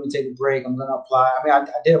going to even take a break. I'm going to apply. I mean, I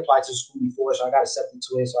did apply to the school before, so I got accepted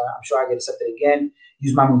to it. So I'm sure I get accepted again.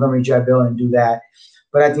 Use my Montgomery Jet bill and do that.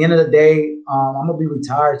 But at the end of the day, I'm gonna be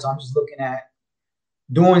retired. So I'm just looking at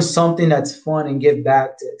doing something that's fun and give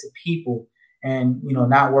back to people, and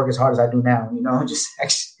not work as hard as I do now. Just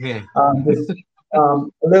actually, a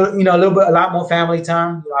lot more family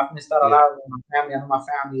time. I've missed out a lot with my family. I know my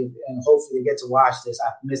family, and hopefully they get to watch this.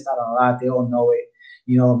 I've missed out on a lot. They all know it.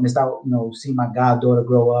 Missed out, seeing my goddaughter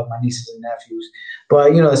grow up, my nieces and nephews.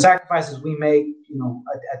 But, the sacrifices we make, when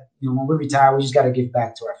we retire, we just got to give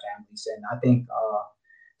back to our families. And I think,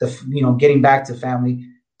 getting back to family,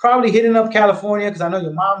 probably hitting up California, because I know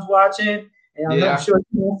your mom's watching, and I'm sure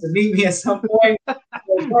she wants to meet me at some point. So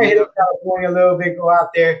probably hit up California a little bit, go out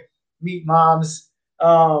there, meet moms. I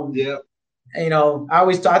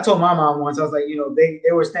told my mom once, I was like,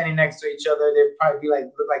 they were standing next to each other. They'd probably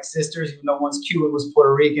look like sisters, once Cuba was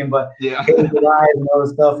Puerto Rican, but and all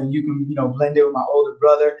the stuff, and you can, blend it with my older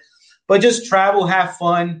brother. But just travel, have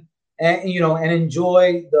fun, and, and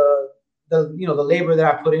enjoy the labor that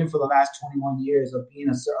I put in for the last 21 years of being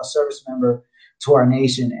a service member to our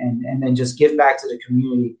nation, and then just give back to the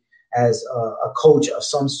community as a coach of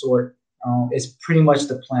some sort. It's pretty much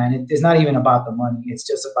the plan. It's not even about the money. It's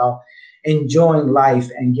just about enjoying life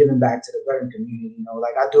and giving back to the veteran community.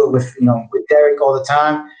 Like I do it with Derek all the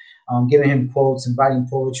time, giving him quotes and writing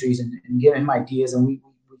poetries and giving him ideas. And we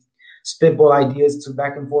spitball ideas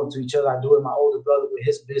back and forth to each other. I do it with my older brother with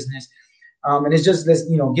his business. And it's just, let's,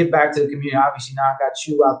 give back to the community. Obviously now I got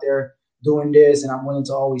you out there doing this, and I'm willing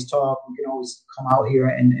to always talk. We can always come out here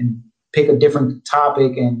and pick a different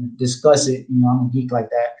topic and discuss it. I'm a geek like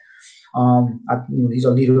that. These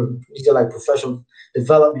are like professional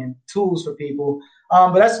development tools for people.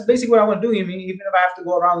 But that's basically what I want to do. Even if I have to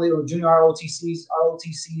go around little junior ROTCs,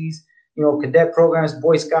 cadet programs,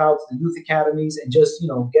 Boy Scouts, the youth academies, and just,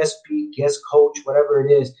 guest speak, guest coach, whatever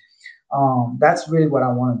it is. That's really what I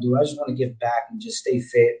want to do. I just want to give back and just stay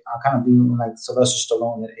fit. I kind of be like Sylvester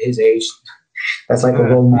Stallone at his age. That's like a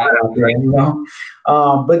role model out there,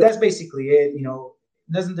 But that's basically it.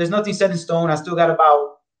 There's nothing set in stone.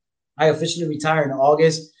 I officially retire in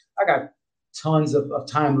August. I got tons of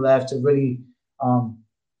time left to really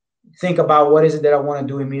think about what is it that I want to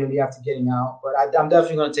do immediately after getting out. But I'm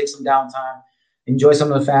definitely going to take some downtime, enjoy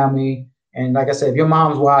some of the family. And like I said, if your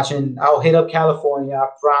mom's watching, I'll hit up California. I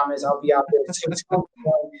promise I'll be out there at some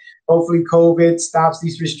point. Hopefully COVID stops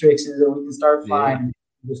these restrictions and we can start flying and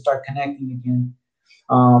we'll start connecting again.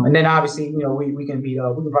 And then obviously, we can meet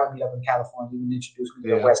up. We can probably meet up in California. You can introduce me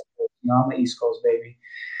to the West Coast. I'm the East Coast, baby.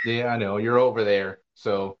 Yeah, I know. You're over there.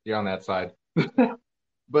 So you're on that side.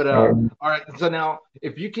 But And all right. So now,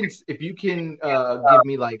 if you can give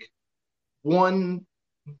me like one,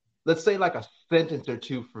 let's say like a sentence or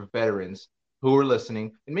two for veterans who are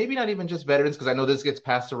listening, and maybe not even just veterans, because I know this gets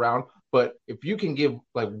passed around, but if you can give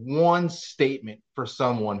like one statement for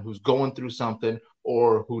someone who's going through something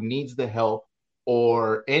or who needs the help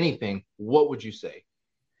or anything, what would you say?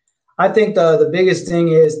 I think the biggest thing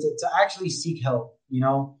is to actually seek help, you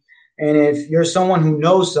know. And if you're someone who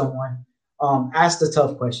knows someone, ask the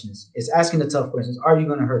tough questions. It's asking the tough questions. Are you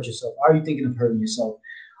going to hurt yourself? Are you thinking of hurting yourself?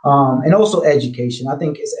 And also education. I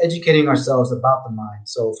think it's educating ourselves about the mind.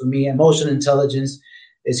 So for me, emotional intelligence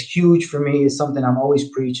is huge for me. It's something I'm always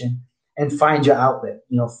preaching. And find your outlet.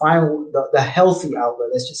 You know, find the healthy outlet.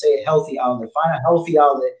 Let's just say a healthy outlet. Find a healthy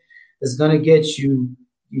outlet that's going to get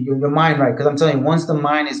your mind right. Because I'm telling you, once the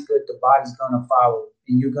mind is good, the body's going to follow,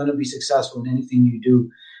 and you're going to be successful in anything you do.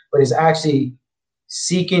 But it's actually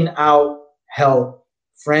seeking out help.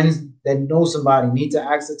 Friends that know somebody need to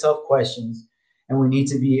ask the tough questions, and we need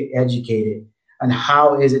to be educated. And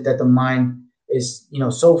how is it that the mind is,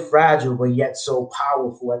 so fragile but yet so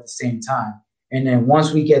powerful at the same time? And then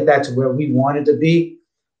once we get that to where we want it to be,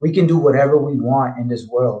 we can do whatever we want in this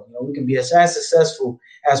world. We can be as successful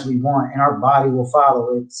as we want, and our body will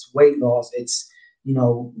follow. It's weight loss. It's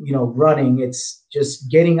running. It's just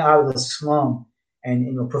getting out of the slum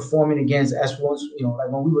and performing against as once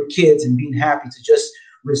like when we were kids and being happy to just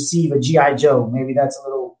receive a GI Joe. Maybe that's a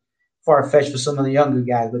little far fetched for some of the younger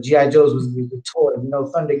guys, but GI Joes was the toy.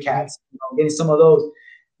 Thundercats. Getting some of those.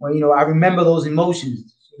 When I remember those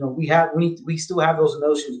emotions. We still have those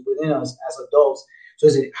emotions within us as adults. So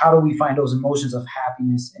is it, how do we find those emotions of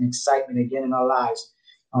happiness and excitement again in our lives?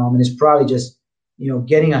 And it's probably just,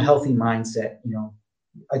 getting a healthy mindset,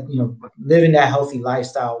 living that healthy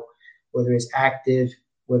lifestyle, whether it's active,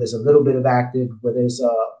 whether it's a little bit of active, whether it's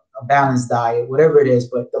a balanced diet, whatever it is.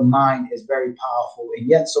 But the mind is very powerful and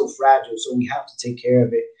yet so fragile. So we have to take care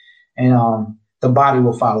of it. And the body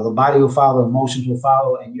will follow. The body will follow. Emotions will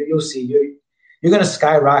follow. And you'll see you're going to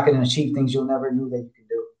skyrocket and achieve things you'll never knew that you could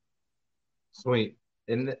do. Sweet.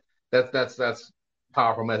 And that's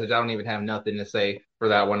powerful message. I don't even have nothing to say for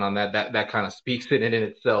that one on that. That kind of speaks it in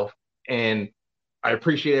itself. And I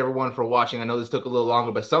appreciate everyone for watching. I know this took a little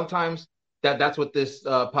longer, but sometimes that's what this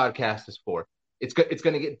podcast is for. It's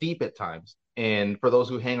going to get deep at times. And for those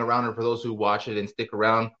who hang around and for those who watch it and stick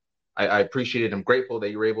around, I appreciate it. I'm grateful that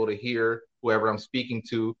you're able to hear whoever I'm speaking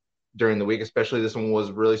to during the week. Especially this one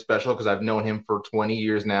was really special because I've known him for 20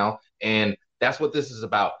 years now. And that's what this is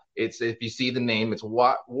about. It's, if you see the name, it's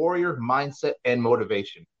Warrior Mindset and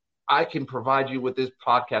Motivation. I can provide you with this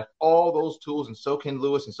podcast, all those tools, and so can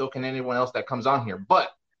Lewis, and so can anyone else that comes on here. But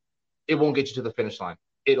it won't get you to the finish line.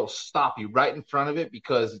 It'll stop you right in front of it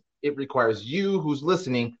because it requires you who's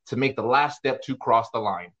listening to make the last step to cross the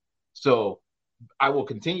line. So I will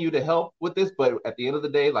continue to help with this, but at the end of the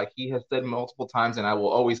day, like he has said multiple times, and I will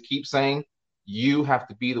always keep saying, you have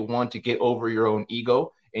to be the one to get over your own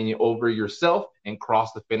ego and you over yourself and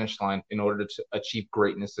cross the finish line in order to achieve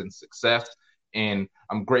greatness and success. And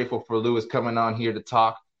I'm grateful for Lewis coming on here to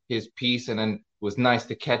talk his piece, and then it was nice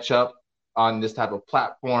to catch up on this type of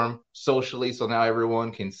platform socially, so now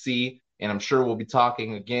everyone can see. And I'm sure we'll be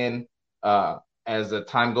talking again as the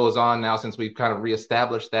time goes on now, since we've kind of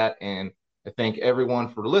reestablished that. And I thank everyone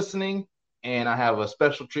for listening. And I have a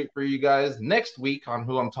special treat for you guys next week on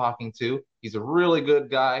who I'm talking to. He's a really good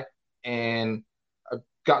guy, and I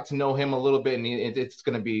got to know him a little bit, and it's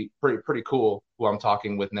going to be pretty cool who I'm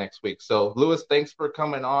talking with next week. So, Lewis, thanks for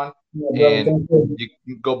coming on. Yeah, And you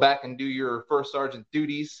can go back and do your first sergeant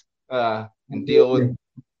duties and deal with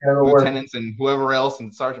lieutenants and whoever else,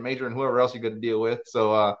 and sergeant major and whoever else you're going to deal with.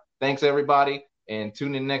 So thanks, everybody, and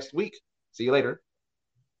tune in next week. See you later.